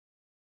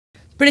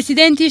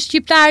Presidenti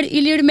shqiptar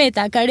Ilir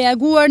Meta ka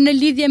reaguar në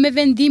lidhje me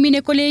vendimin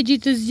e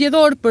kolegjit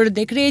zgjedhor për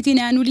dekretin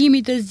e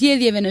anulimit të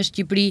zgjedhjeve në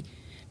Shqipëri.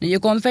 Në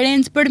një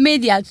konferencë për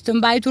mediat të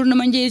mbajtur në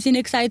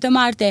mëngjesin e kësaj të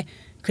marte,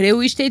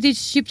 kreu i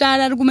shtetit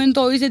shqiptar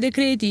argumentoi se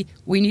dekreti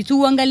u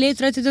initua nga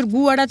letrat e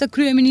dërguara të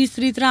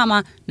kryeministrit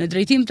Rama në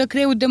drejtim të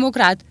kreut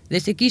demokrat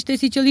dhe se kishte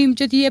si qëllim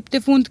që t'i jepte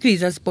fund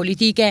krizës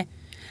politike.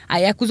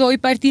 Ai akuzoi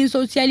Partinë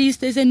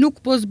Socialiste se nuk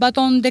po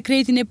zbaton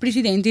dekretin e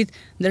presidentit,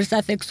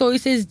 ndërsa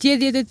theksoi se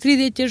zgjedhjet e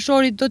 30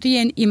 Qershorit do të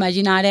jenë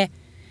imagjinare.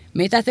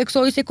 Meta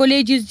theksoi se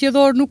kolegji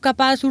zgjedhor nuk ka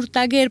pasur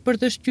tager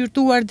për të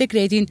shqyrtuar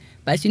dekretin,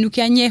 pasi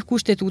nuk ja njeh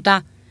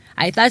kushtetuta.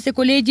 Ai tha se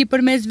kolegji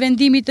përmes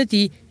vendimit të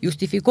tij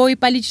justifikoi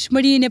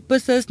paligjshmërinë e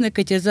PS-s në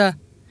KQZ.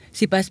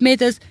 Sipas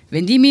Metës,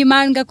 vendimi i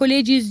marrë nga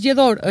kolegji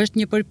zgjedhor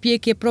është një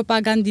përpjekje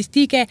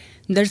propagandistike,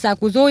 ndërsa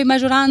akuzoi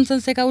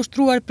mazhorancën se ka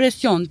ushtruar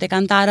presion tek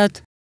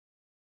antarët.